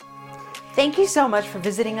Thank you so much for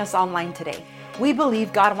visiting us online today. We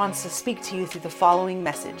believe God wants to speak to you through the following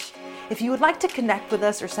message. If you would like to connect with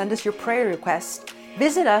us or send us your prayer requests,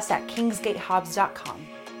 visit us at kingsgatehobbs.com.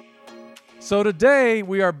 So today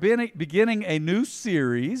we are beginning a new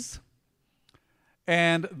series,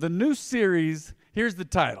 and the new series, here's the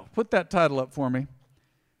title. Put that title up for me.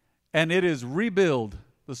 And it is Rebuild,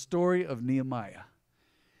 the Story of Nehemiah.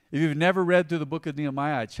 If you've never read through the book of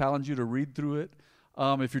Nehemiah, I challenge you to read through it.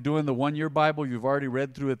 If you're doing the one-year Bible, you've already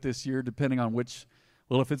read through it this year, depending on which.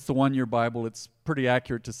 Well, if it's the one-year Bible, it's pretty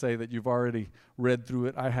accurate to say that you've already read through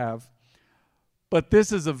it. I have. But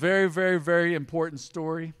this is a very, very, very important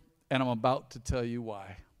story, and I'm about to tell you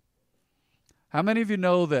why. How many of you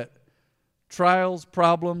know that trials,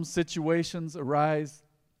 problems, situations arise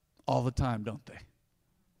all the time, don't they?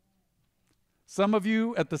 Some of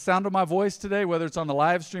you, at the sound of my voice today, whether it's on the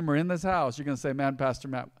live stream or in this house, you're going to say, man, Pastor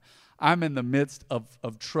Matt, I'm in the midst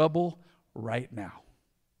of trouble right now.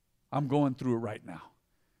 I'm going through it right now.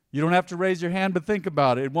 You don't have to raise your hand, but think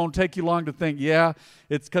about it. It won't take you long to think, yeah,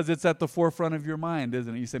 it's because it's at the forefront of your mind,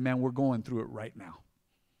 isn't it? You say, man, we're going through it right now.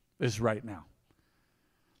 It's right now.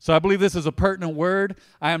 So I believe this is a pertinent word.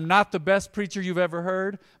 I am not the best preacher you've ever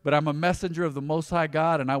heard, but I'm a messenger of the Most High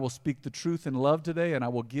God, and I will speak the truth in love today, and I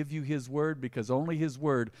will give you His word because only His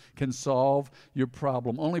word can solve your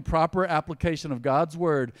problem. Only proper application of God's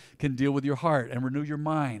word can deal with your heart and renew your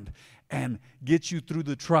mind and get you through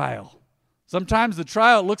the trial. Sometimes the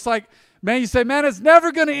trial looks like, man, you say, man, it's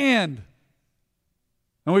never going to end.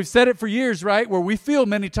 And we've said it for years, right? Where we feel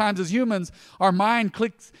many times as humans, our mind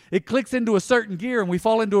clicks into a certain gear and we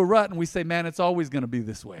fall into a rut and we say, man, it's always going to be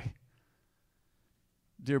this way.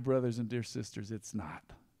 Dear brothers and dear sisters, it's not.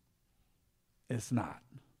 It's not.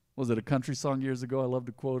 Was it a country song years ago? I love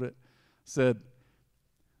to quote it. Said,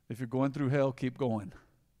 if you're going through hell, keep going.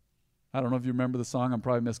 I don't know if you remember the song. I'm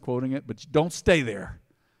probably misquoting it, but don't stay there.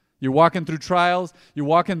 You're walking through trials.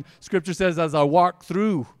 Scripture says, as I walk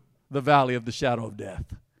through the valley of the shadow of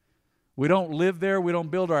death. We don't live there. We don't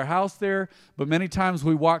build our house there. But many times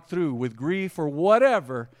we walk through with grief or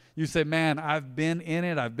whatever. You say, man, I've been in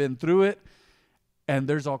it. I've been through it. And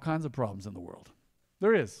there's all kinds of problems in the world.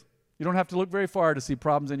 There is. You don't have to look very far to see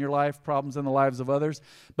problems in your life, problems in the lives of others.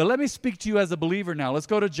 But let me speak to you as a believer now. Let's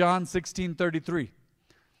go to John 16:33.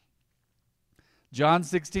 John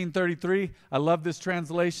 16:33. I love this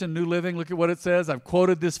translation, New Living. Look at what it says. I've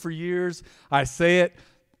quoted this for years. I say it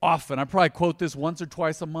often. I probably quote this once or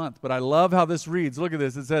twice a month, but I love how this reads. Look at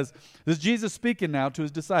this. It says, this is Jesus speaking now to His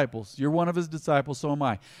disciples. You're one of His disciples, so am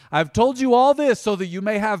I. I've told you all this so that you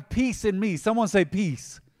may have peace in me. Someone say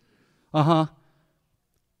peace. It's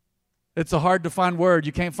a hard to find word.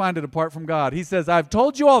 You can't find it apart from God. He says, I've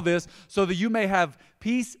told you all this so that you may have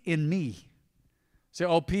peace in me. Say,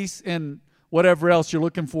 oh, peace in whatever else you're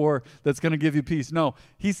looking for that's going to give you peace. No,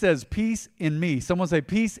 He says peace in me. Someone say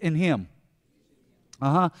peace in Him.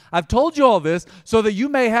 I've told you all this so that you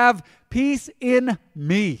may have peace in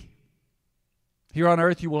me. Here on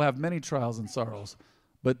earth you will have many trials and sorrows,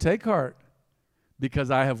 but take heart because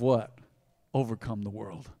I have what? Overcome the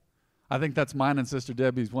world. I think that's mine and Sister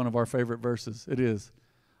Debbie's one of our favorite verses. It is.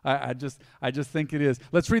 I just think it is.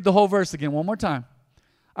 Let's read the whole verse again one more time.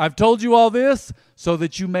 I've told you all this so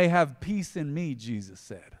that you may have peace in me, Jesus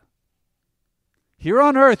said. Here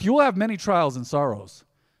on earth you will have many trials and sorrows.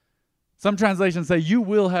 Some translations say you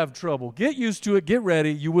will have trouble. Get used to it. Get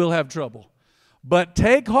ready. You will have trouble. But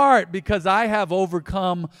take heart because I have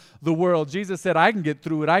overcome the world. Jesus said, I can get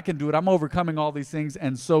through it. I can do it. I'm overcoming all these things,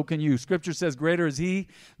 and so can you. Scripture says, greater is He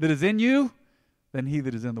that is in you than he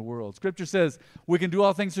that is in the world. Scripture says we can do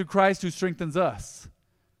all things through Christ who strengthens us.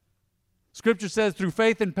 Scripture says through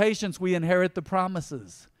faith and patience we inherit the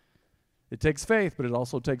promises. It takes faith, but it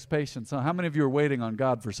also takes patience. How many of you are waiting on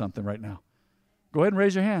God for something right now? Go ahead and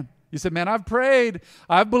raise your hand. You said, man, I've prayed.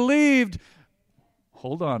 I've believed.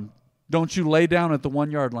 Hold on. Don't you lay down at the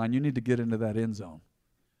 1-yard line. You need to get into that end zone.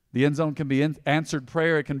 The end zone can be answered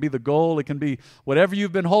prayer. It can be the goal. It can be whatever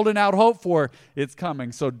you've been holding out hope for. It's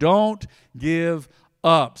coming. So don't give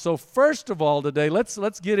up. So first of all today, let's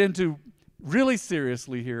get into really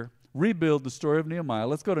seriously here. Rebuild the story of Nehemiah.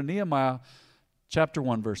 Let's go to Nehemiah chapter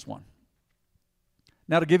 1, verse 1.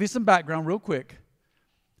 Now to give you some background real quick.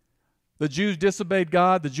 The Jews disobeyed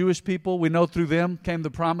God, the Jewish people. We know through them came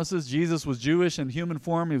the promises. Jesus was Jewish in human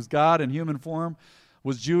form. He was God in human form,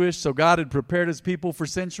 was Jewish. So God had prepared His people for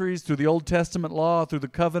centuries through the Old Testament law, through the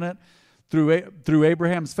covenant, through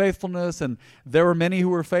Abraham's faithfulness. And there were many who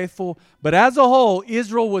were faithful. But as a whole,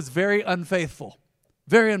 Israel was very unfaithful.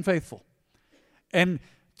 Very unfaithful. And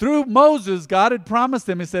through Moses, God had promised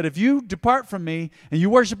them, He said, if you depart from me and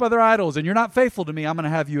you worship other idols and you're not faithful to me, I'm going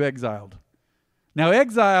to have you exiled. Now,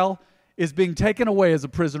 exile is being taken away as a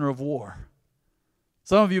prisoner of war.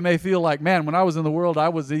 Some of you may feel like, man, when I was in the world, I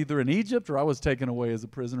was either in Egypt or I was taken away as a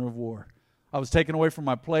prisoner of war. I was taken away from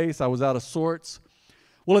my place. I was out of sorts.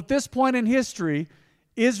 Well, at this point in history,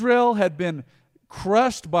 Israel had been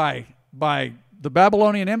crushed by the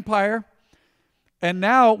Babylonian Empire. And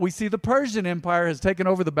now we see the Persian Empire has taken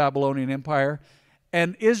over the Babylonian Empire.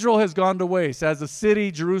 And Israel has gone to waste. As a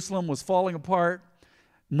city, Jerusalem was falling apart.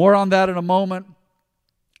 More on that in a moment.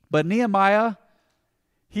 But Nehemiah,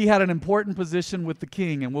 he had an important position with the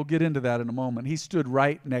king, and we'll get into that in a moment. He stood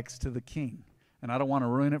right next to the king. And I don't want to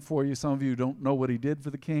ruin it for you. Some of you don't know what he did for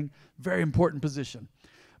the king. Very important position.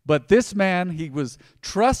 But this man, he was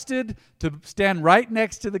trusted to stand right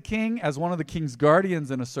next to the king as one of the king's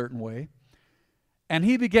guardians in a certain way. And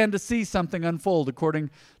he began to see something unfold according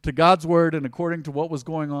to God's word and according to what was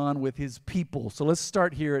going on with his people. So let's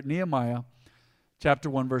start here at Nehemiah chapter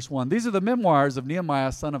 1, verse 1. These are the memoirs of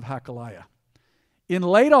Nehemiah, son of Hakaliah. In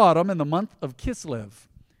late autumn, in the month of Kislev,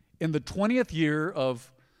 in the 20th year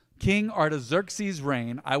of King Artaxerxes'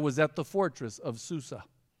 reign, I was at the fortress of Susa,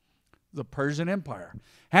 the Persian Empire.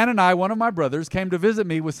 Hanani, one of my brothers, came to visit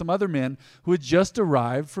me with some other men who had just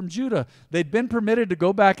arrived from Judah. They'd been permitted to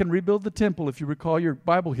go back and rebuild the temple, if you recall your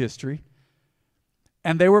Bible history.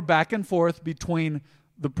 And they were back and forth between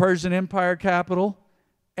the Persian Empire capital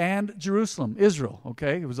and Jerusalem, Israel.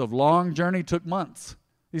 Okay, it was a long journey, took months.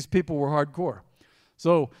 These people were hardcore.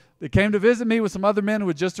 So they came to visit me with some other men who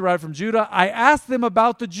had just arrived from Judah. I asked them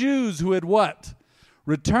about the Jews who had what?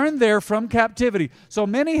 Returned there from captivity. So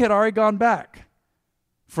many had already gone back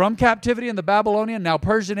from captivity in the Babylonian, now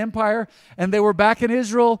Persian Empire, and they were back in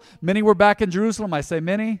Israel. Many were back in Jerusalem. I say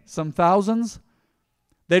many, some thousands.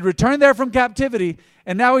 They'd returned there from captivity,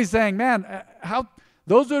 and now he's saying, man, how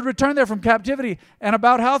those who had returned there from captivity and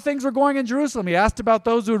about how things were going in Jerusalem. He asked about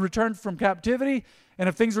those who had returned from captivity and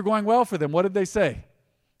if things were going well for them. What did they say?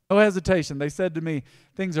 No hesitation. They said to me,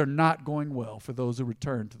 things are not going well for those who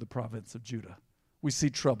returned to the province of Judah. We see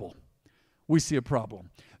trouble. We see a problem.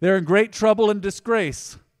 They're in great trouble and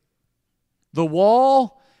disgrace. The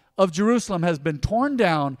wall of Jerusalem has been torn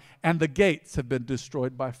down and the gates have been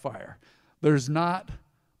destroyed by fire. There's not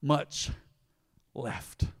much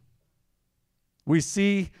left. We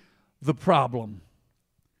see the problem.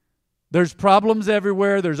 There's problems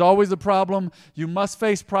everywhere. There's always a problem. You must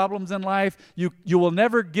face problems in life. You will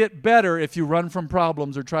never get better if you run from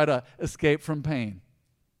problems or try to escape from pain.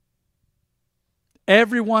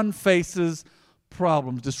 Everyone faces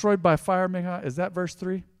problems. Destroyed by fire, Micha, is that verse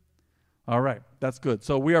 3? All right, that's good.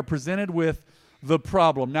 So we are presented with the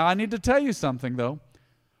problem. Now I need to tell you something, though.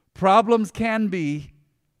 Problems can be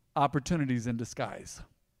opportunities in disguise.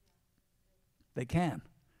 They can.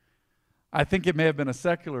 I think it may have been a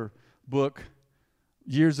secular book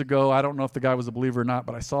years ago. I don't know if the guy was a believer or not,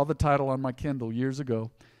 but I saw the title on my Kindle years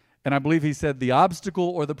ago, and I believe he said, the obstacle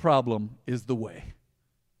or the problem is the way.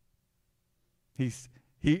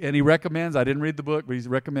 He recommends, I didn't read the book, but he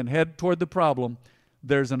recommends head toward the problem.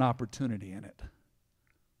 There's an opportunity in it.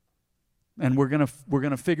 And we're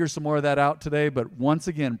gonna figure some more of that out today, but once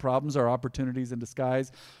again, problems are opportunities in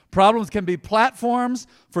disguise. Problems can be platforms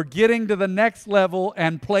for getting to the next level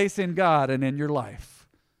and place in God and in your life.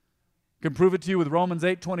 I can prove it to you with Romans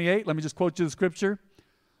 8:28. Let me just quote you the scripture.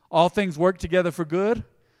 All things work together for good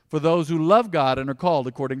for those who love God and are called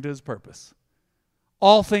according to his purpose.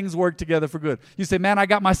 All things work together for good. You say, man, I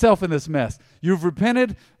got myself in this mess. You've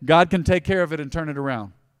repented. God can take care of it and turn it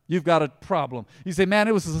around. You've got a problem. You say, man,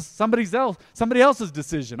 it was somebody else's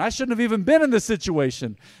decision. I shouldn't have even been in this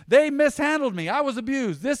situation. They mishandled me. I was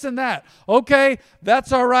abused, this and that. Okay,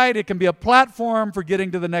 that's all right. It can be a platform for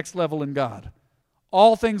getting to the next level in God.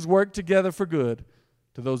 All things work together for good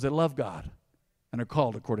to those that love God and are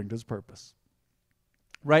called according to his purpose.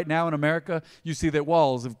 Right now in America, you see that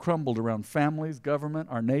walls have crumbled around families, government,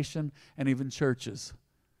 our nation, and even churches.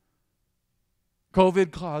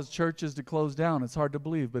 COVID caused churches to close down. It's hard to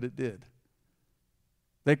believe, but it did.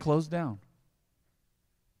 They closed down.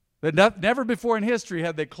 Never before in history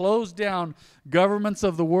had they closed down governments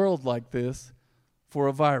of the world like this for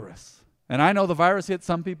a virus. And I know the virus hit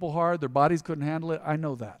some people hard. Their bodies couldn't handle it. I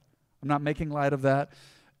know that. I'm not making light of that.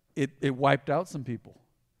 It wiped out some people.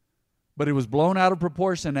 But it was blown out of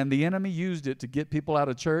proportion, and the enemy used it to get people out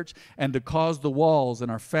of church and to cause the walls in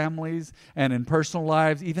our families and in personal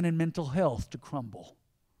lives, even in mental health, to crumble.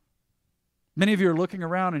 Many of you are looking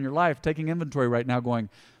around in your life, taking inventory right now, going,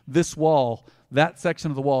 this wall, that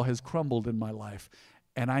section of the wall has crumbled in my life,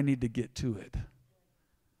 and I need to get to it.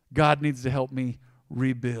 God needs to help me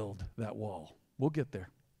rebuild that wall. We'll get there.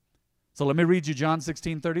 So let me read you John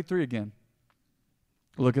 16:33 again.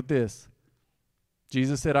 Look at this.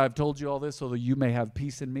 Jesus said, I've told you all this so that you may have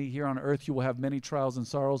peace in me. Here on earth you will have many trials and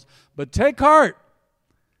sorrows, but take heart,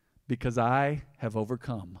 because I have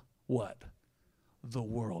overcome what? The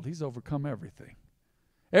world. He's overcome everything.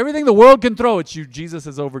 Everything the world can throw at you, Jesus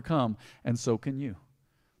has overcome, and so can you.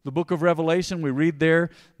 The book of Revelation, we read there,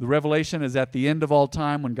 the Revelation is at the end of all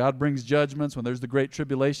time when God brings judgments, when there's the great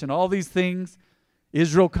tribulation, all these things,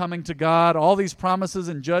 Israel coming to God, all these promises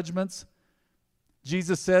and judgments.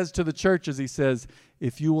 Jesus says to the churches, he says,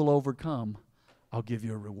 if you will overcome, I'll give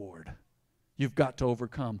you a reward. You've got to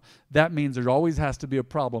overcome. That means there always has to be a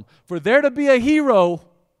problem. For there to be a hero,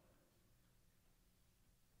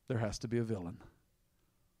 there has to be a villain.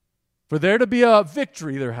 For there to be a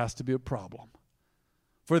victory, there has to be a problem.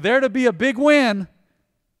 For there to be a big win,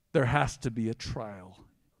 there has to be a trial.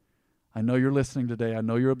 I know you're listening today. I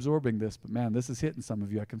know you're absorbing this, but man, this is hitting some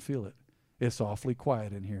of you. I can feel it. It's awfully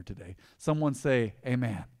quiet in here today. Someone say,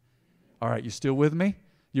 amen. All right, you still with me?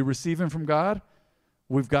 You receiving from God?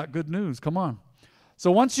 We've got good news. Come on.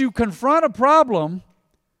 So once you confront a problem,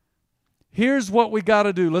 here's what we got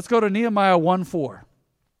to do. Let's go to Nehemiah 1:4.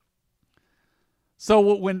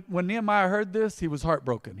 So when Nehemiah heard this, he was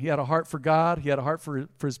heartbroken. He had a heart for God. He had a heart for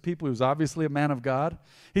his people. He was obviously a man of God.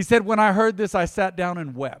 He said, when I heard this, I sat down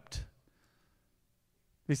and wept.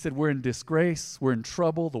 He said, we're in disgrace. We're in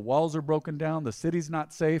trouble. The walls are broken down. The city's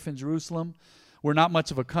not safe in Jerusalem. We're not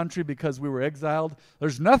much of a country because we were exiled.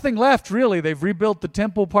 There's nothing left, really. They've rebuilt the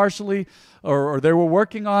temple partially, or they were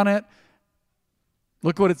working on it.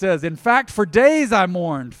 Look what it says. In fact, for days I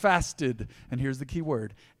mourned, fasted, and here's the key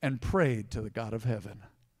word, and prayed to the God of heaven.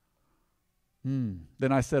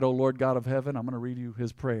 Then I said, O Lord God of heaven, I'm going to read you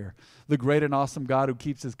his prayer. The great and awesome God who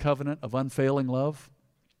keeps his covenant of unfailing love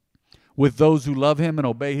with those who love him and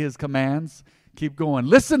obey his commands. Keep going.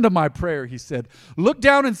 Listen to my prayer, he said. Look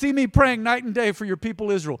down and see me praying night and day for your people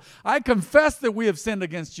Israel. I confess that we have sinned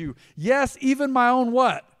against you. Yes, even my own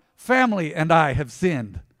what? Family and I have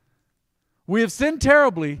sinned. We have sinned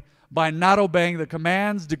terribly by not obeying the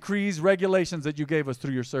commands, decrees, regulations that you gave us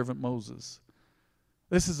through your servant Moses.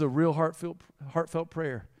 This is a real heartfelt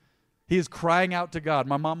prayer. He is crying out to God.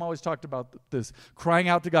 My mom always talked about this, crying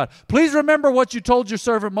out to God. Please remember what you told your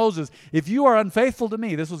servant Moses. If you are unfaithful to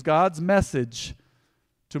me, this was God's message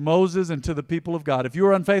to Moses and to the people of God. If you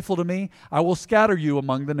are unfaithful to me, I will scatter you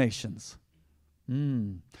among the nations.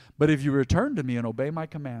 But if you return to me and obey my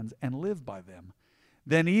commands and live by them,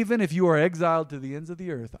 then even if you are exiled to the ends of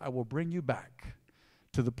the earth, I will bring you back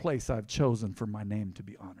to the place I've chosen for my name to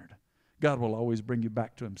be honored. God will always bring you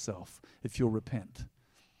back to himself if you'll repent.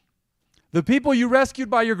 The people you rescued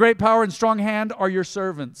by your great power and strong hand are your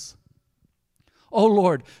servants. Oh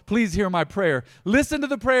Lord, please hear my prayer. Listen to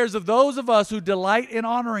the prayers of those of us who delight in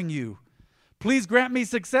honoring you. Please grant me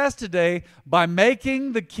success today by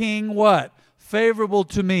making the king what? Favorable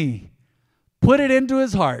to me. Put it into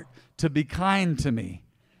his heart to be kind to me.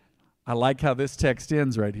 I like how this text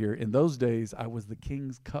ends right here. In those days, I was the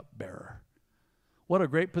king's cupbearer. What a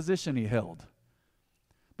great position he held.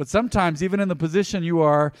 But sometimes, even in the position you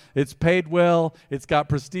are, it's paid well, it's got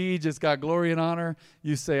prestige, it's got glory and honor.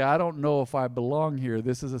 You say, I don't know if I belong here.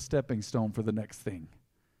 This is a stepping stone for the next thing.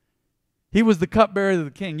 He was the cupbearer of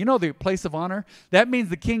the king. You know the place of honor? That means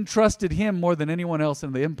the king trusted him more than anyone else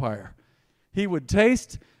in the empire. He would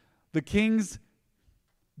taste the king's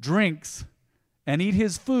drinks and eat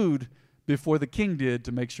his food before the king did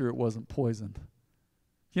to make sure it wasn't poisoned. Can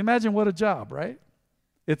you imagine what a job, right?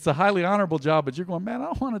 It's a highly honorable job, but you're going, man, I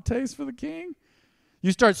don't want to taste for the king.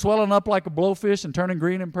 You start swelling up like a blowfish and turning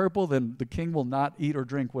green and purple, then the king will not eat or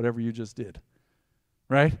drink whatever you just did.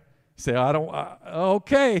 Right? You say,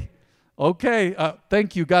 okay.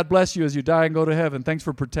 Thank you. God bless you as you die and go to heaven. Thanks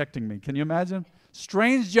for protecting me. Can you imagine?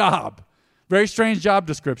 Strange job. Very strange job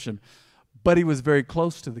description. But he was very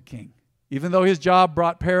close to the king. Even though his job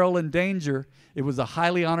brought peril and danger, it was a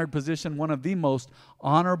highly honored position, one of the most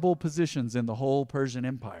honorable positions in the whole Persian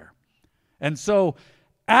Empire. And so,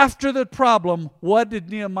 after the problem, what did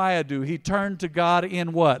Nehemiah do? He turned to God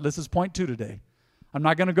in what? This is point 2 today. I'm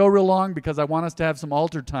not going to go real long because I want us to have some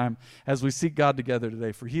altar time as we seek God together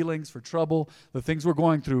today for healings, for trouble, the things we're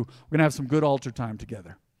going through. We're going to have some good altar time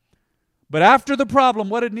together. But after the problem,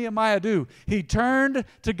 what did Nehemiah do? He turned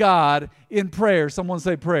to God in prayer. Someone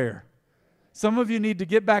say prayer. Some of you need to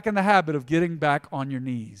get back in the habit of getting back on your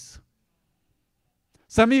knees.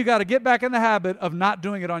 Some of you got to get back in the habit of not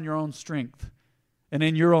doing it on your own strength and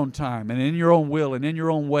in your own time and in your own will and in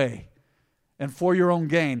your own way and for your own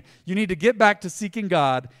gain. You need to get back to seeking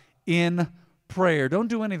God in prayer. Don't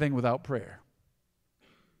do anything without prayer.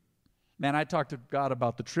 Man, I talk to God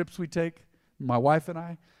about the trips we take, my wife and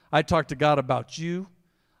I. I talk to God about you.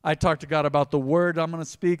 I talk to God about the word I'm going to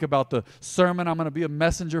speak, about the sermon I'm going to be a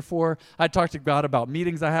messenger for. I talk to God about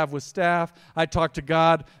meetings I have with staff. I talk to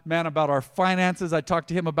God, man, about our finances. I talk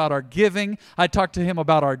to him about our giving. I talk to him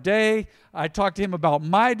about our day. I talk to him about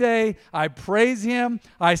my day. I praise him.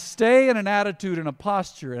 I stay in an attitude and a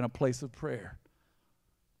posture in a place of prayer.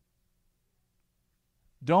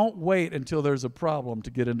 Don't wait until there's a problem to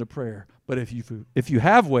get into prayer. But if you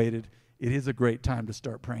have waited, it is a great time to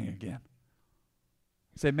start praying again.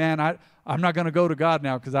 Say, man, I'm not going to go to God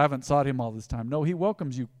now because I haven't sought him all this time. No, he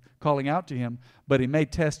welcomes you calling out to him, but he may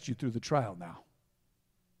test you through the trial now.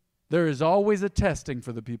 There is always a testing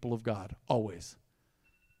for the people of God, always.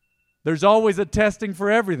 There's always a testing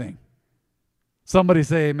for everything. Somebody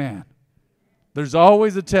say amen. There's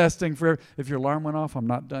always a testing for, if your alarm went off, I'm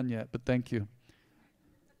not done yet, but thank you.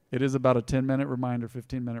 It is about a 10-minute reminder,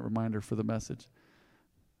 15-minute reminder for the message.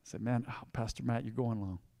 Say, man, Pastor Matt, you're going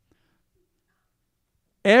long.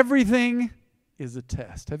 Everything is a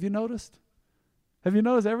test. Have you noticed? Have you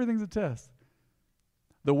noticed everything's a test?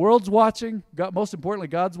 The world's watching. God, most importantly,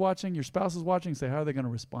 God's watching. Your spouse is watching. Say, how are they going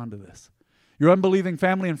to respond to this? Your unbelieving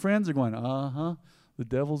family and friends are going, the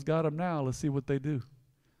devil's got them now. Let's see what they do.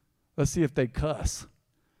 Let's see if they cuss.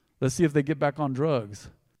 Let's see if they get back on drugs.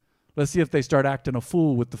 Let's see if they start acting a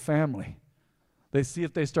fool with the family. Let's see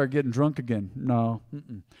if they start getting drunk again. No.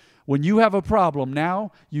 When you have a problem,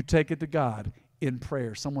 now you take it to God. In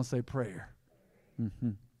prayer. Someone say prayer.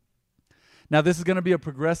 Now, this is going to be a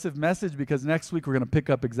progressive message because next week we're going to pick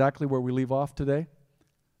up exactly where we leave off today.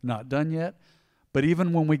 Not done yet. But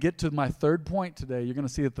even when we get to my third point today, you're going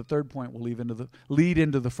to see that the third point will lead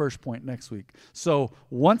into the first point next week. So,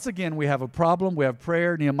 once again, we have a problem. We have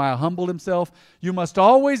prayer. Nehemiah humbled himself. You must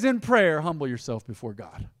always in prayer humble yourself before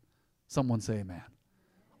God. Someone say amen.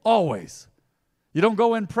 Always. You don't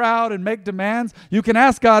go in proud and make demands. You can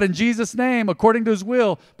ask God in Jesus' name according to his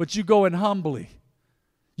will, but you go in humbly.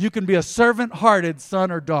 You can be a servant-hearted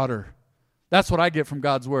son or daughter. That's what I get from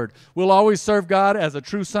God's word. We'll always serve God as a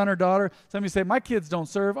true son or daughter. Some of you say, my kids don't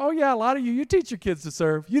serve. Oh, yeah, a lot of you teach your kids to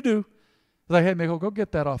serve. You do. It's like, hey, Michael, go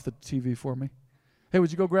get that off the TV for me. Hey,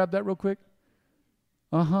 would you go grab that real quick?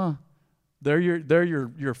 They're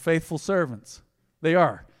your faithful servants. They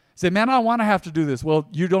are. Say, man, I want to have to do this. Well,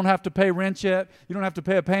 you don't have to pay rent yet. You don't have to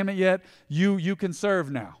pay a payment yet. You can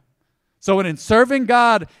serve now. So in serving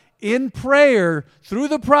God in prayer through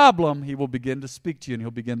the problem, he will begin to speak to you and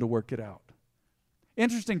he'll begin to work it out.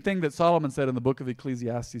 Interesting thing that Solomon said in the book of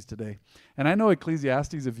Ecclesiastes today. And I know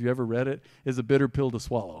Ecclesiastes, if you ever read it, is a bitter pill to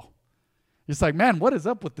swallow. It's like, man, what is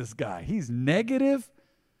up with this guy? He's negative.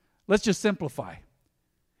 Let's just simplify.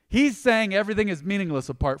 He's saying everything is meaningless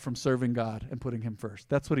apart from serving God and putting him first.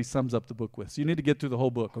 That's what he sums up the book with. So you need to get through the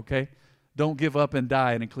whole book, okay? Don't give up and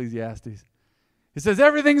die in Ecclesiastes. He says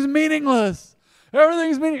everything's meaningless.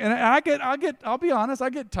 Everything's meaningless. And I'll be honest, I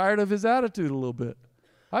get tired of his attitude a little bit.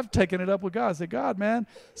 I've taken it up with God. I say, God, man,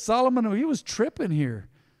 Solomon, he was tripping here.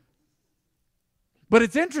 But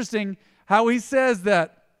it's interesting how he says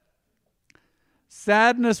that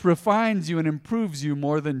sadness refines you and improves you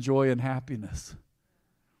more than joy and happiness.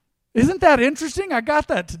 Isn't that interesting? I got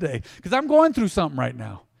that today because I'm going through something right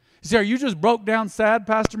now. You say, are you just broke down sad,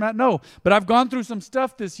 Pastor Matt? No, but I've gone through some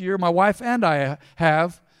stuff this year. My wife and I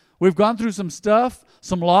have. We've gone through some stuff,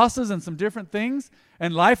 some losses and some different things,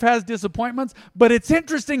 and life has disappointments. But it's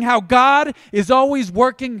interesting how God is always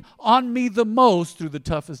working on me the most through the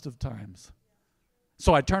toughest of times.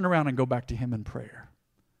 So I turn around and go back to him in prayer.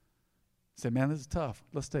 Say, man, this is tough.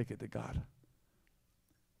 Let's take it to God.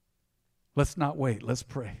 Let's not wait. Let's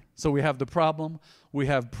pray. So we have the problem. We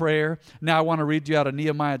have prayer. Now I want to read you out of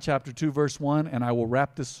Nehemiah chapter 2, verse 1, and I will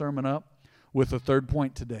wrap this sermon up with a third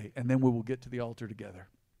point today, and then we will get to the altar together.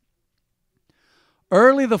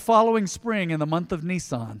 Early the following spring in the month of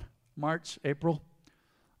Nisan, March, April,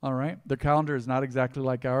 all right, the calendar is not exactly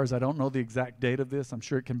like ours. I don't know the exact date of this. I'm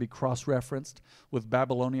sure it can be cross-referenced with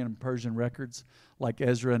Babylonian and Persian records like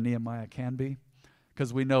Ezra and Nehemiah can be.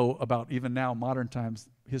 Because we know about, even now, modern times,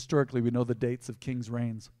 historically, we know the dates of kings'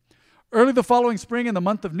 reigns. Early the following spring in the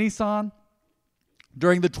month of Nisan,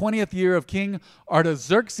 during the 20th year of King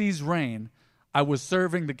Artaxerxes' reign, I was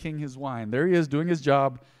serving the king his wine. There he is doing his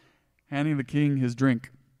job, handing the king his drink.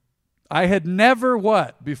 I had never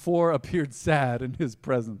before appeared sad in his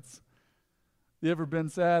presence. You ever been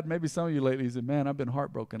sad? Maybe some of you lately said, man, I've been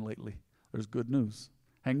heartbroken lately. There's good news.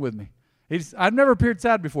 Hang with me. I've never appeared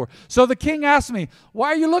sad before. So the king asked me, why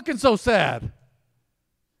are you looking so sad?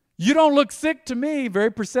 You don't look sick to me. Very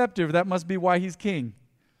perceptive. That must be why he's king.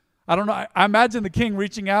 I don't know. I imagine the king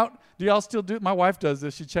reaching out. Do y'all still do it? My wife does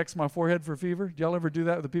this. She checks my forehead for fever. Do y'all ever do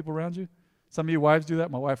that with the people around you? Some of you wives do that.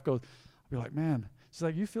 My wife goes, I'll be like, man, She's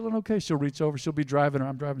like, you feeling okay? She'll reach over. She'll be driving, or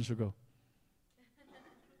I'm driving. She'll go.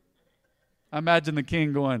 I imagine the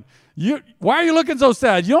king going, why are you looking so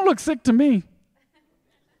sad? You don't look sick to me.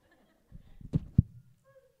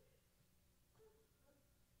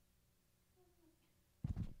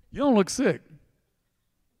 You don't look sick.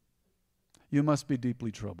 You must be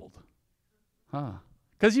deeply troubled. Huh?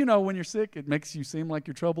 Because when you're sick, it makes you seem like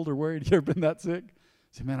you're troubled or worried. You ever been that sick?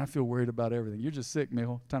 Say, man, I feel worried about everything. You're just sick,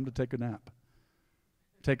 mijo. Time to take a nap.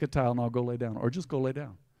 Take a towel and I'll go lay down. Or just go lay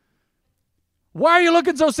down. Why are you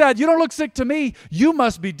looking so sad? You don't look sick to me. You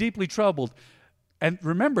must be deeply troubled. And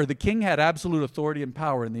remember, the king had absolute authority and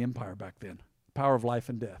power in the empire back then. Power of life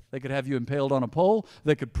and death. They could have you impaled on a pole.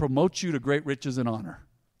 They could promote you to great riches and honor.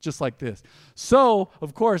 Just like this. So,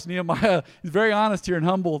 of course, Nehemiah is very honest here and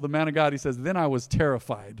humble, the man of God. He says, then I was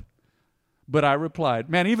terrified. But I replied,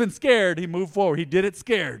 man, even scared, he moved forward. He did it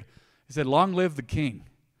scared. He said, long live the king.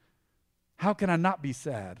 How can I not be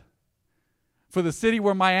sad? For the city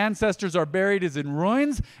where my ancestors are buried is in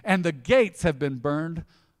ruins, and the gates have been burned,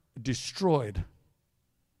 destroyed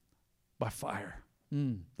by fire.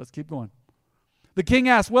 Let's keep going. The king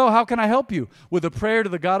asked, well, how can I help you? With a prayer to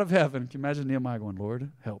the God of heaven. Can you imagine Nehemiah going,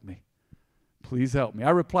 Lord, help me. Please help me. I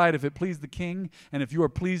replied, if it please the king, and if you are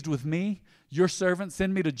pleased with me, your servant,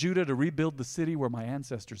 send me to Judah to rebuild the city where my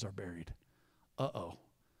ancestors are buried. Uh-oh.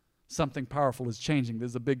 Something powerful is changing.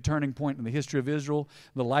 There's a big turning point in the history of Israel,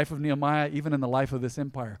 the life of Nehemiah, even in the life of this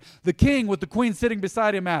empire. The king, with the queen sitting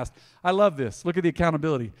beside him, asked, I love this. Look at the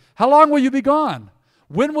accountability. How long will you be gone?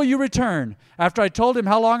 When will you return? After I told him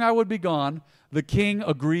how long I would be gone, the king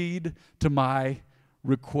agreed to my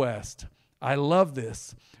request. I love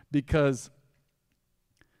this because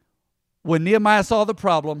when Nehemiah saw the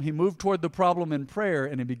problem, he moved toward the problem in prayer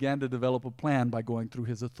and he began to develop a plan by going through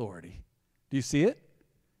his authority. Do you see it?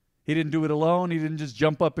 He didn't do it alone. He didn't just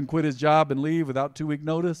jump up and quit his job and leave without 2-week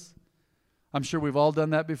notice. I'm sure we've all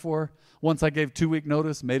done that before. Once I gave 2-week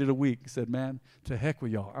notice, made it a week. Said, man, to heck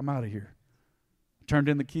with y'all. I'm out of here. Turned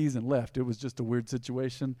in the keys and left. It was just a weird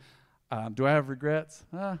situation. Do I have regrets?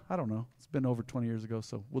 I don't know. It's been over 20 years ago,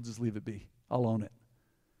 so we'll just leave it be. I'll own it.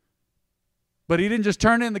 But he didn't just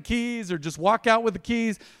turn in the keys or just walk out with the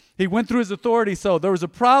keys. He went through his authority. So there was a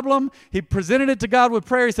problem. He presented it to God with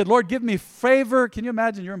prayer. He said, Lord, give me favor. Can you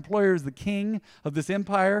imagine your employer is the king of this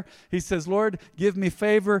empire? He says, Lord, give me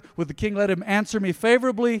favor with the king. Let him answer me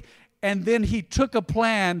favorably. And then he took a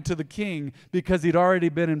plan to the king because he'd already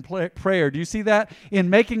been in prayer. Do you see that? In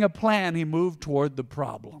making a plan, he moved toward the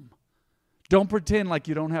problem. Don't pretend like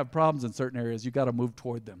you don't have problems in certain areas. You got to move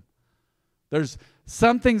toward them. There's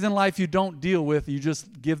some things in life you don't deal with. You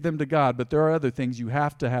just give them to God. But there are other things you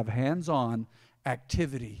have to have hands-on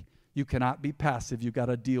activity. You cannot be passive. You got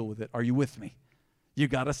to deal with it. Are you with me? You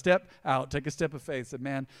got to step out. Take a step of faith. Say,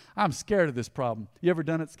 man, I'm scared of this problem. You ever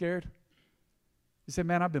done it scared? You say,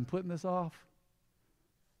 man, I've been putting this off.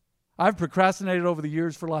 I've procrastinated over the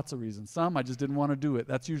years for lots of reasons. Some, I just didn't want to do it.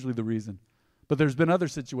 That's usually the reason. But there's been other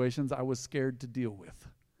situations I was scared to deal with.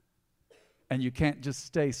 And you can't just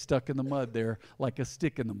stay stuck in the mud there like a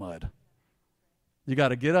stick in the mud. You got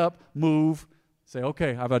to get up, move, say,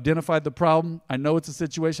 okay, I've identified the problem. I know it's a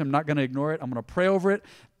situation. I'm not going to ignore it. I'm going to pray over it.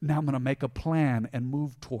 Now I'm going to make a plan and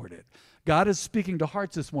move toward it. God is speaking to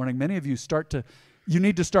hearts this morning. Many of you you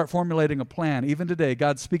need to start formulating a plan. Even today,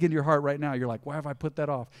 God's speaking to your heart right now. You're like, why have I put that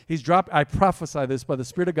off? I prophesy this by the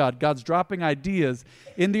Spirit of God. God's dropping ideas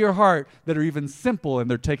into your heart that are even simple,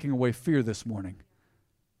 and they're taking away fear this morning.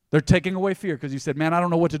 They're taking away fear because you said, man, I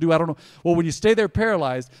don't know what to do. I don't know. Well, when you stay there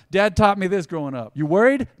paralyzed, Dad taught me this growing up. You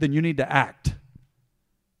worried? Then you need to act.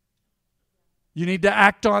 You need to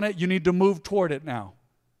act on it. You need to move toward it now.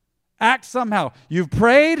 Act somehow. You've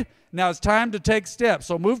prayed. Now it's time to take steps.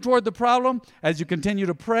 So move toward the problem as you continue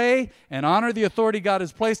to pray and honor the authority God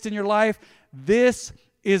has placed in your life. This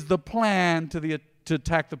is the plan to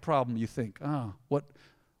attack the problem. You think,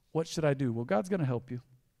 what should I do? Well, God's going to help you.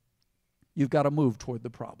 You've got to move toward the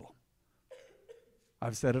problem.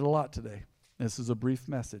 I've said it a lot today. This is a brief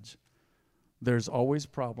message. There's always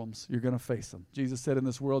problems. You're going to face them. Jesus said, in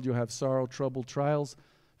this world you'll have sorrow, trouble, trials.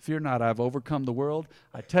 Fear not, I've overcome the world.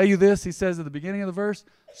 I tell you this, he says at the beginning of the verse,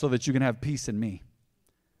 so that you can have peace in me.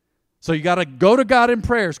 So you got to go to God in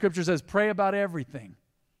prayer. Scripture says pray about everything.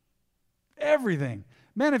 Everything.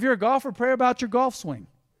 Man, if you're a golfer, pray about your golf swing.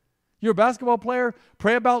 You're a basketball player,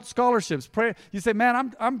 pray about scholarships. Pray. You say,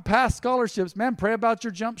 man, I'm past scholarships. Man, pray about your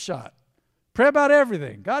jump shot. Pray about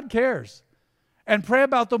everything. God cares. And pray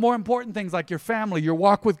about the more important things like your family, your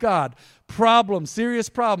walk with God, problems, serious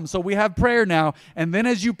problems. So we have prayer now. And then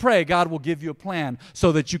as you pray, God will give you a plan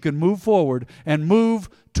so that you can move forward and move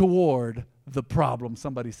toward the problem.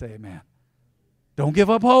 Somebody say amen. Don't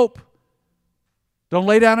give up hope. Don't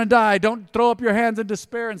lay down and die. Don't throw up your hands in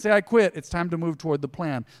despair and say, I quit. It's time to move toward the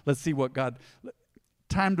plan. Let's see what God,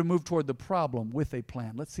 time to move toward the problem with a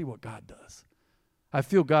plan. Let's see what God does. I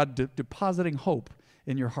feel God depositing hope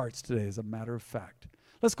in your hearts today, as a matter of fact.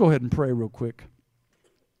 Let's go ahead and pray real quick.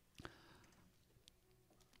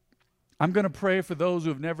 I'm going to pray for those who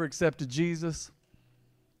have never accepted Jesus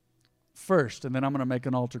first, and then I'm going to make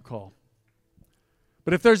an altar call.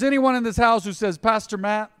 But if there's anyone in this house who says, Pastor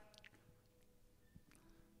Matt,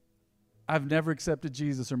 I've never accepted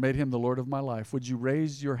Jesus or made him the Lord of my life, would you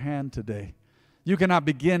raise your hand today? You cannot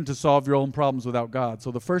begin to solve your own problems without God. So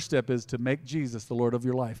the first step is to make Jesus the Lord of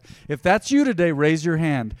your life. If that's you today, raise your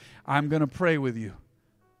hand. I'm going to pray with you.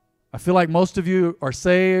 I feel like most of you are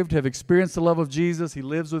saved, have experienced the love of Jesus. He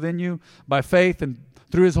lives within you by faith and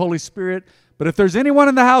through His Holy Spirit. But if there's anyone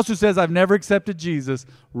in the house who says, I've never accepted Jesus,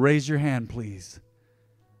 raise your hand, please.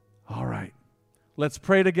 All right. Let's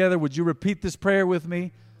pray together. Would you repeat this prayer with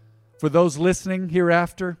me? For those listening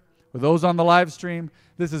hereafter, or those on the live stream,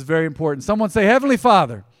 this is very important. Someone say, Heavenly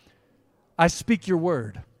Father, I speak your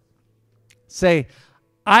word. Say,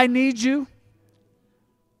 I need you.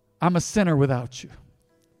 I'm a sinner without you.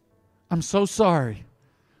 I'm so sorry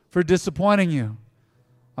for disappointing you.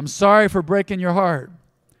 I'm sorry for breaking your heart.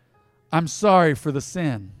 I'm sorry for the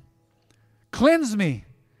sin. Cleanse me.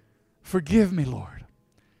 Forgive me, Lord.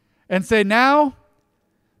 And say, now,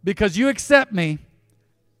 because you accept me,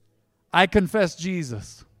 I confess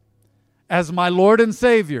Jesus as my Lord and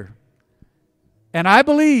Savior. And I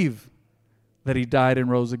believe that He died and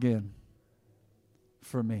rose again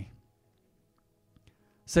for me.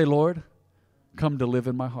 Say, Lord, come to live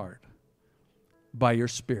in my heart by your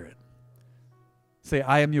Spirit. Say,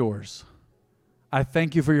 I am yours. I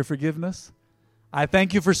thank you for your forgiveness. I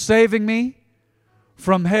thank you for saving me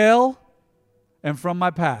from hell and from my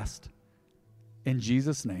past. In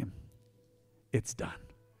Jesus' name, it's done.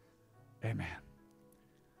 Amen.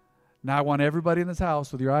 Now I want everybody in this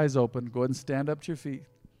house with your eyes open, go ahead and stand up to your feet,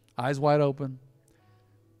 eyes wide open.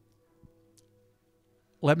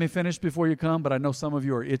 Let me finish before you come, but I know some of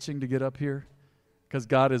you are itching to get up here because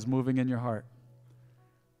God is moving in your heart.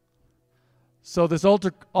 So this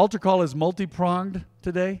altar call is multi-pronged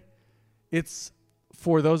today. It's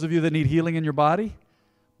for those of you that need healing in your body,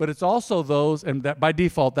 but it's also those, and that by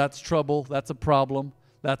default, that's trouble, that's a problem,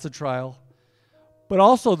 that's a trial. But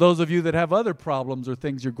also those of you that have other problems or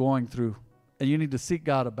things you're going through and you need to seek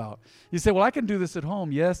God about. You say, well, I can do this at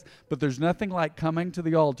home. Yes, but there's nothing like coming to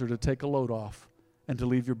the altar to take a load off and to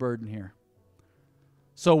leave your burden here.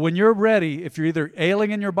 So when you're ready, if you're either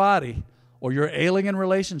ailing in your body or you're ailing in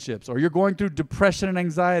relationships or you're going through depression and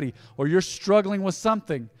anxiety or you're struggling with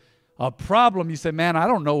something, a problem, you say, man, I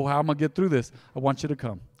don't know how I'm going to get through this. I want you to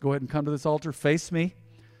come. Go ahead and come to this altar. Face me.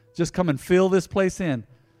 Just come and fill this place in.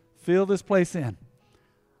 Fill this place in.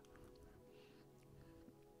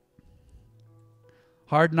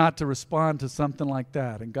 Hard not to respond to something like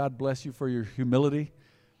that. And God bless you for your humility.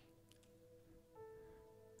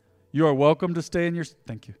 You are welcome to stay in your,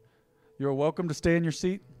 thank you. You are welcome to stay in your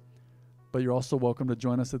seat, but you're also welcome to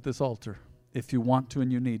join us at this altar if you want to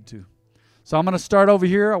and you need to. So I'm going to start over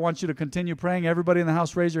here. I want you to continue praying. Everybody in the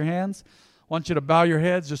house, raise your hands. I want you to bow your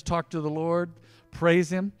heads. Just talk to the Lord.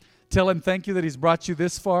 Praise Him. Tell Him thank you that He's brought you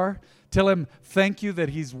this far. Tell Him thank you that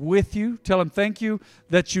He's with you. Tell Him thank you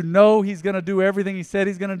that you know He's going to do everything He said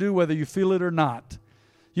He's going to do, whether you feel it or not.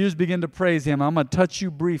 You just begin to praise Him. I'm going to touch you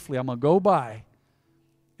briefly. I'm going to go by,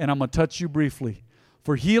 and I'm going to touch you briefly.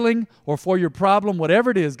 For healing or for your problem, whatever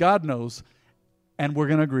it is, God knows. And we're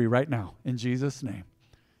going to agree right now, in Jesus' name.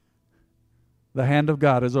 The hand of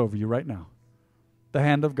God is over you right now. The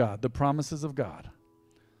hand of God, the promises of God.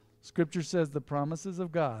 Scripture says the promises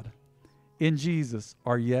of God in Jesus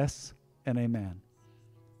are yes and amen.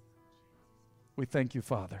 We thank you,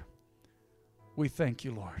 Father. We thank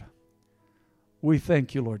you, Lord. We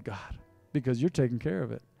thank you, Lord God, because you're taking care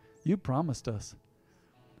of it. You promised us.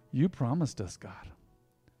 You promised us, God.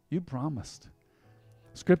 You promised.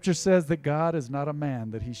 Scripture says that God is not a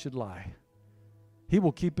man that He should lie. He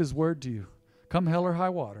will keep His word to you. Come hell or high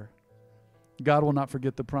water, God will not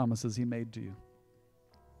forget the promises He made to you.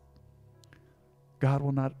 God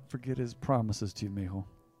will not forget His promises to you, mijo.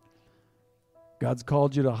 God's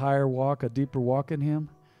called you to a higher walk, a deeper walk in Him,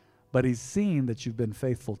 but He's seen that you've been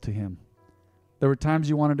faithful to Him. There were times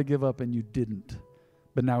you wanted to give up and you didn't,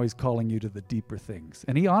 but now He's calling you to the deeper things.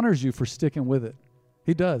 And He honors you for sticking with it.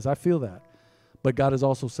 He does. I feel that. But God is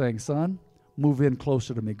also saying, son, move in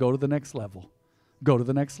closer to me. Go to the next level. Go to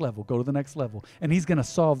the next level. Go to the next level. And He's going to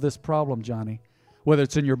solve this problem, Johnny. Whether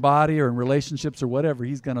it's in your body or in relationships or whatever,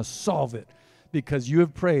 He's going to solve it. because you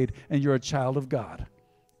have prayed and you're a child of God.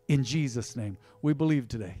 In Jesus' name, we believe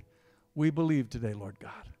today. We believe today, Lord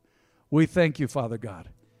God. We thank you, Father God.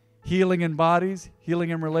 Healing in bodies, healing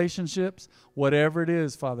in relationships, whatever it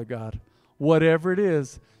is, Father God, whatever it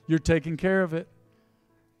is, you're taking care of it.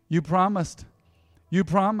 You promised. You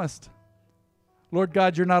promised. Lord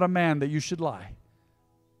God, you're not a man that you should lie.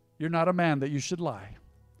 You're not a man that you should lie.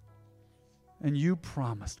 And you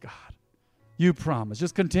promised, God. You promised.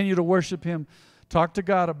 Just continue to worship him. Talk to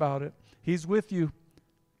God about it. He's with you.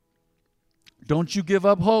 Don't you give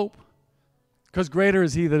up hope, because greater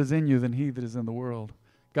is he that is in you than he that is in the world.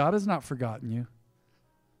 God has not forgotten you.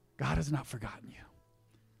 God has not forgotten you.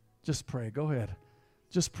 Just pray. Go ahead.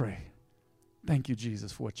 Just pray. Thank you,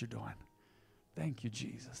 Jesus, for what you're doing. Thank you,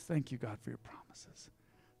 Jesus. Thank you, God, for your promises.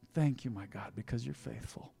 Thank you, my God, because you're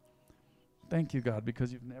faithful. Thank you, God,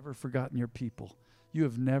 because you've never forgotten your people. You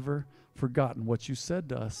have never forgotten what you said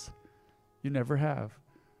to us. You never have.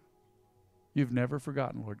 You've never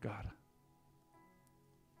forgotten, Lord God.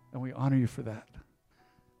 And we honor you for that.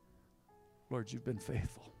 Lord, you've been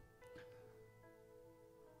faithful.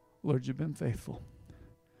 Lord, you've been faithful.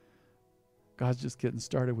 God's just getting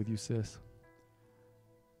started with you, sis.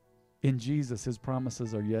 In Jesus, his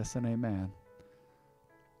promises are yes and amen.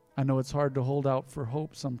 I know it's hard to hold out for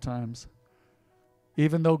hope sometimes.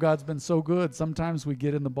 Even though God's been so good, sometimes we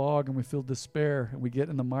get in the bog and we feel despair and we get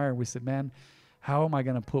in the mire and we say, man, how am I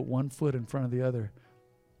going to put one foot in front of the other?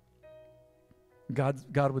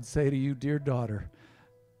 God would say to you, dear daughter,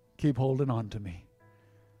 keep holding on to me.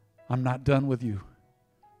 I'm not done with you.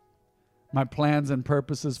 My plans and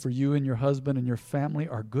purposes for you and your husband and your family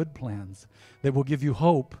are good plans. They will give you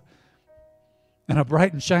hope and a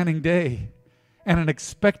bright and shining day and an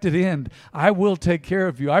expected end. I will take care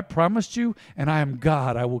of you. I promised you, and I am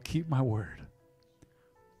God. I will keep my word.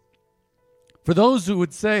 For those who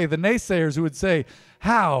would say, the naysayers who would say,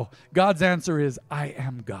 how? God's answer is, I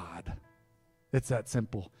am God. It's that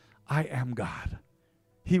simple. I am God.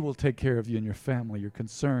 He will take care of you and your family, your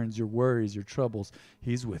concerns, your worries, your troubles.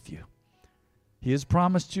 He's with you. He has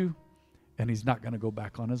promised you, and he's not going to go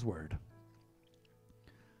back on his word.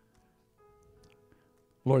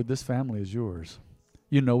 Lord, this family is yours.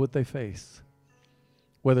 You know what they face.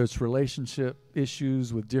 Whether it's relationship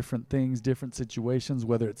issues with different things, different situations,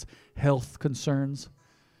 whether it's health concerns,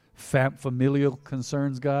 familial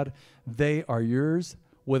concerns, God, they are yours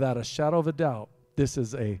without a shadow of a doubt. This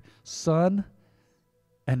is a son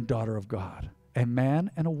and daughter of God, a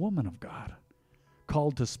man and a woman of God,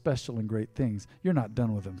 called to special and great things. You're not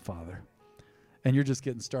done with them, Father. And you're just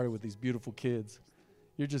getting started with these beautiful kids.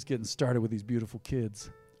 You're just getting started with these beautiful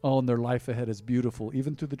kids. Oh, and their life ahead is beautiful,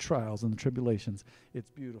 even through the trials and the tribulations.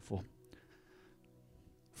 It's beautiful.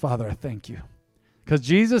 Father, I thank you. Because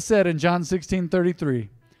Jesus said in John 16:33,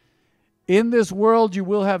 in this world you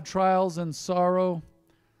will have trials and sorrow,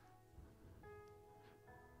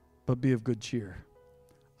 but be of good cheer.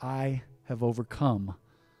 I have overcome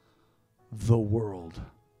the world.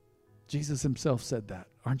 Jesus himself said that.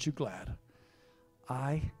 Aren't you glad?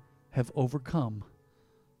 I have overcome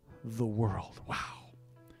the world. Wow.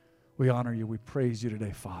 We honor you. We praise you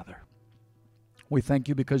today, Father. We thank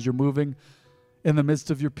you because you're moving in the midst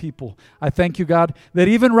of your people. I thank you, God, that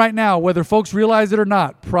even right now, whether folks realize it or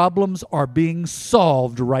not, problems are being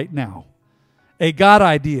solved right now. A God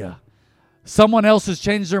idea. Someone else has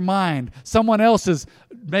changed their mind. Someone else is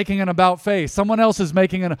making an about face. Someone else is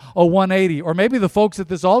making a 180. Or maybe the folks at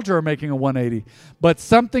this altar are making a 180. But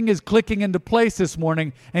something is clicking into place this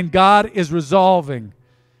morning, and God is resolving.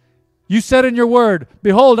 You said in your word,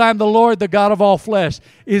 behold, I am the Lord, the God of all flesh.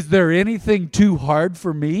 Is there anything too hard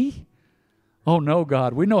for me? Oh, no,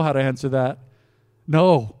 God. We know how to answer that.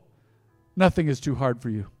 No, nothing is too hard for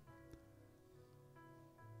you.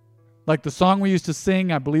 Like the song we used to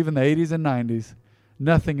sing, I believe in the 80s and 90s,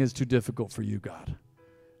 nothing is too difficult for you, God.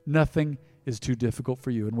 Nothing is too difficult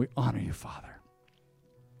for you, and we honor you, Father.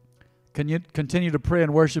 Can you continue to pray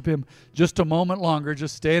and worship him just a moment longer?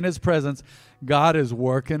 Just stay in his presence. God is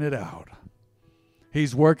working it out.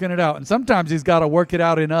 He's working it out. And sometimes he's got to work it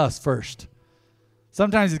out in us first.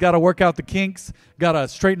 Sometimes he's got to work out the kinks, got to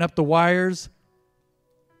straighten up the wires,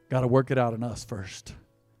 got to work it out in us first.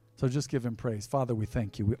 So just give him praise. Father, we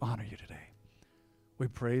thank you. We honor you today. We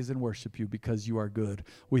praise and worship you because you are good.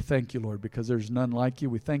 We thank you, Lord, because there's none like you.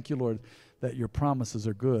 We thank you, Lord, that your promises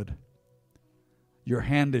are good. Your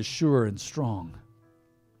hand is sure and strong.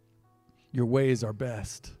 Your ways are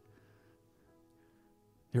best.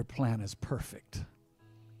 Your plan is perfect.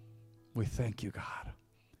 We thank you, God.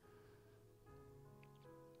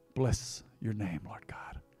 Bless your name, Lord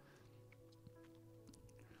God.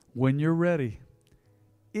 When you're ready,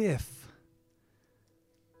 if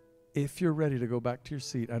if you're ready to go back to your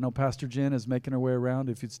seat, I know Pastor Jen is making her way around.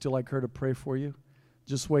 If you'd still like her to pray for you,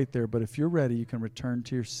 just wait there. But if you're ready, you can return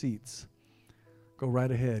to your seats. Go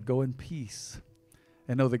right ahead. Go in peace.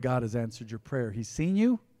 And know that God has answered your prayer. He's seen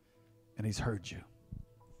you and He's heard you.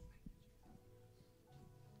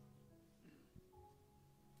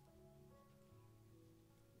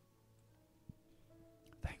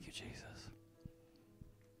 Thank you, Jesus.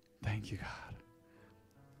 Thank you, God.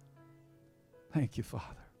 Thank you, Father.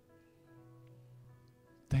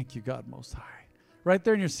 Thank you, God Most High. Right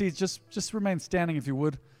there in your seats, just remain standing if you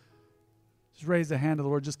would. Just raise the hand to the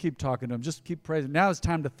Lord. Just keep talking to Him. Just keep praising. Now it's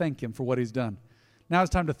time to thank Him for what He's done. Now it's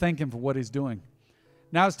time to thank Him for what He's doing.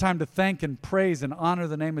 Now it's time to thank and praise and honor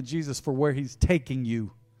the name of Jesus for where He's taking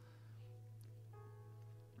you.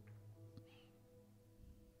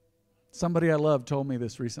 Somebody I love told me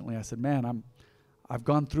this recently. I said, man, I've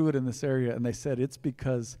gone through it in this area. And they said, it's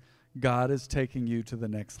because God is taking you to the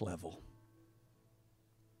next level.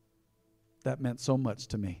 That meant so much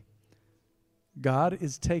to me. God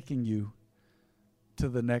is taking you to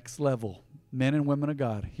the next level. Men and women of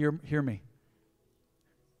God, hear me.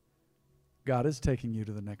 God is taking you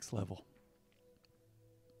to the next level.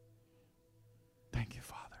 Thank you,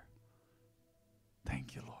 Father.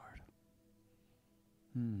 Thank you, Lord.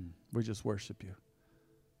 We just worship you.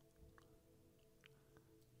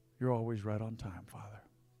 You're always right on time, Father.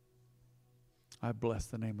 I bless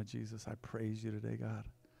the name of Jesus. I praise you today, God.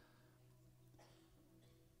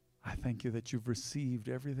 I thank you that you've received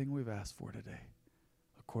everything we've asked for today,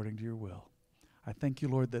 according to your will. I thank you,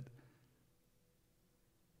 Lord, that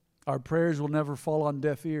our prayers will never fall on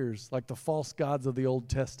deaf ears like the false gods of the Old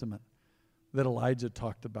Testament that Elijah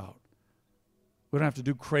talked about. We don't have to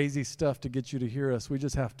do crazy stuff to get you to hear us. We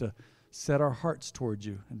just have to set our hearts towards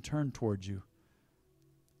you and turn towards you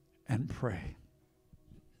and pray.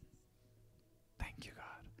 Thank you,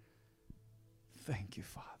 God. Thank you,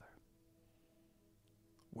 Father.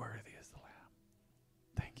 Worthy is the Lamb.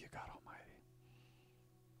 Thank you, God Almighty.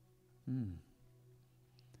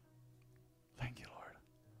 Thank you, Lord.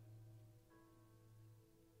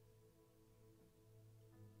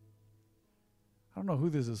 I don't know who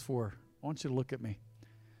this is for. I want you to look at me.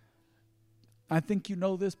 I think you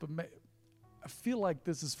know this, but I feel like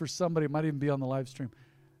this is for somebody. It might even be on the live stream.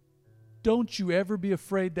 Don't you ever be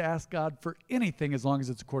afraid to ask God for anything as long as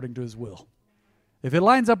it's according to His will. If it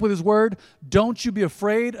lines up with His word, don't you be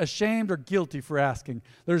afraid, ashamed, or guilty for asking.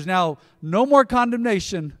 There's now no more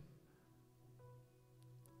condemnation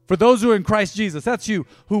for those who are in Christ Jesus. That's you,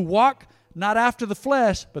 who walk not after the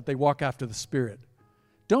flesh, but they walk after the Spirit.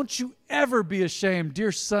 Don't you ever be ashamed,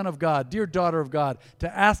 dear son of God, dear daughter of God,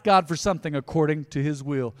 to ask God for something according to His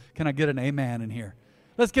will. Can I get an amen in here?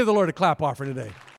 Let's give the Lord a clap offering today.